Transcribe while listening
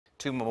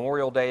to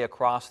Memorial Day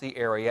across the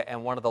area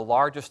and one of the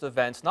largest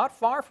events not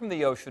far from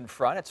the ocean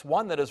front. It's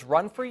one that has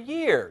run for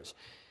years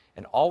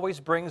and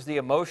always brings the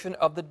emotion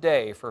of the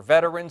day for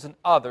veterans and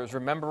others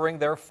remembering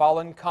their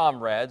fallen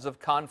comrades of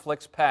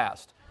conflicts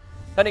past.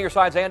 10 on your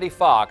side's Andy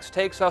Fox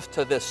takes us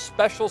to this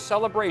special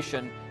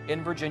celebration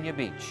in Virginia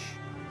Beach.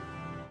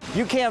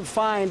 You can't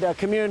find a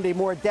community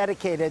more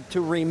dedicated to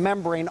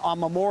remembering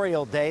on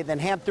Memorial Day than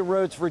Hampton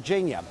Roads,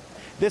 Virginia.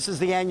 This is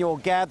the annual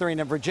gathering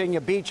in Virginia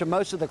Beach, and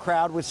most of the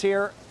crowd was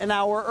here an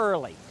hour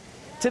early.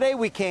 Today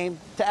we came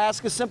to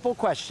ask a simple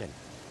question.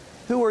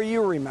 Who are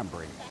you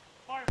remembering?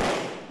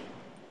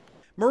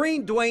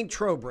 Marine Dwayne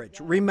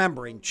Trowbridge,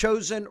 remembering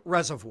Chosin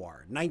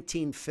Reservoir,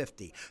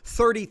 1950.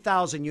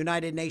 30,000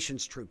 United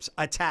Nations troops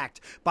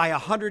attacked by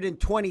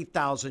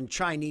 120,000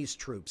 Chinese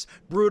troops.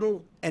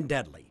 Brutal and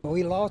deadly.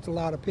 We lost a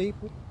lot of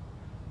people.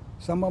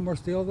 Some of them are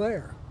still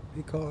there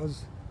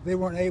because they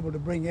weren't able to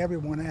bring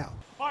everyone out.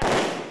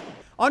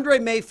 Andre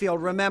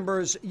Mayfield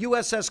remembers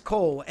USS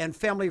Cole and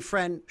family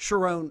friend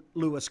Sharon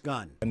Lewis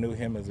Gunn. I knew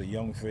him as a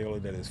young sailor,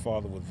 that his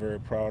father was very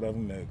proud of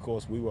him, and of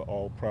course we were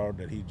all proud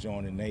that he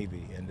joined the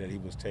Navy and that he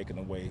was taken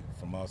away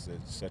from us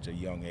at such a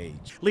young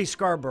age. Lee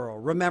Scarborough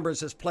remembers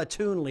his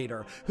platoon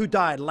leader who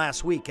died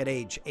last week at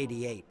age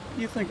 88.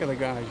 You think of the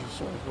guys you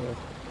served with,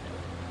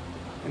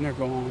 and they're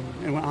gone,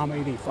 and when I'm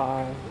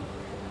 85,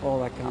 all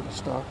that kind of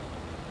stuff.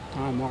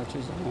 Time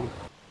marches on.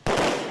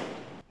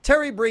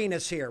 Terry Breen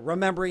is here,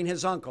 remembering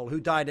his uncle who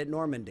died at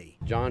Normandy.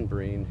 John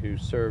Breen, who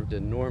served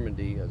in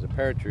Normandy as a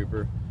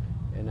paratrooper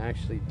and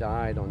actually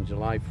died on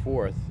July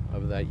 4th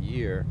of that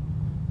year,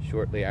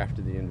 shortly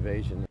after the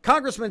invasion.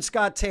 Congressman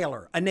Scott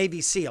Taylor, a Navy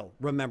SEAL,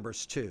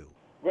 remembers too.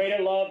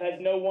 Greater love has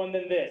no one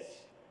than this,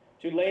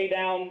 to lay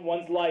down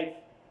one's life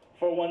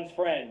for one's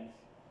friends.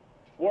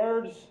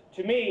 Words,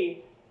 to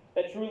me,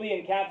 that truly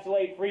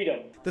encapsulate freedom.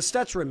 The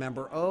Stutts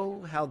remember,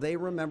 oh, how they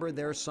remember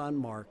their son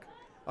Mark.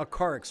 A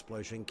car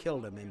explosion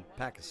killed him in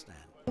Pakistan.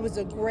 He was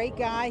a great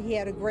guy. He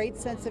had a great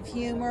sense of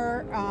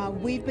humor.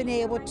 We've been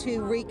able to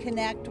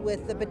reconnect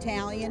with the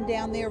battalion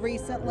down there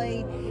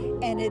recently,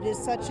 and it is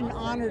such an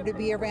honor to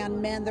be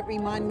around men that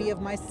remind me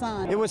of my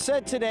son. It was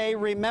said today,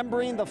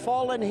 remembering the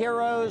fallen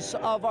heroes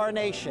of our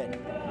nation,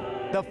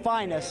 the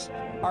finest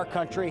our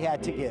country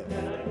had to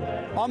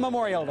give. On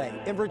Memorial Day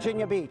in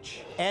Virginia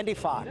Beach, Andy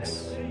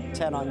Fox,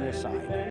 10 on your side.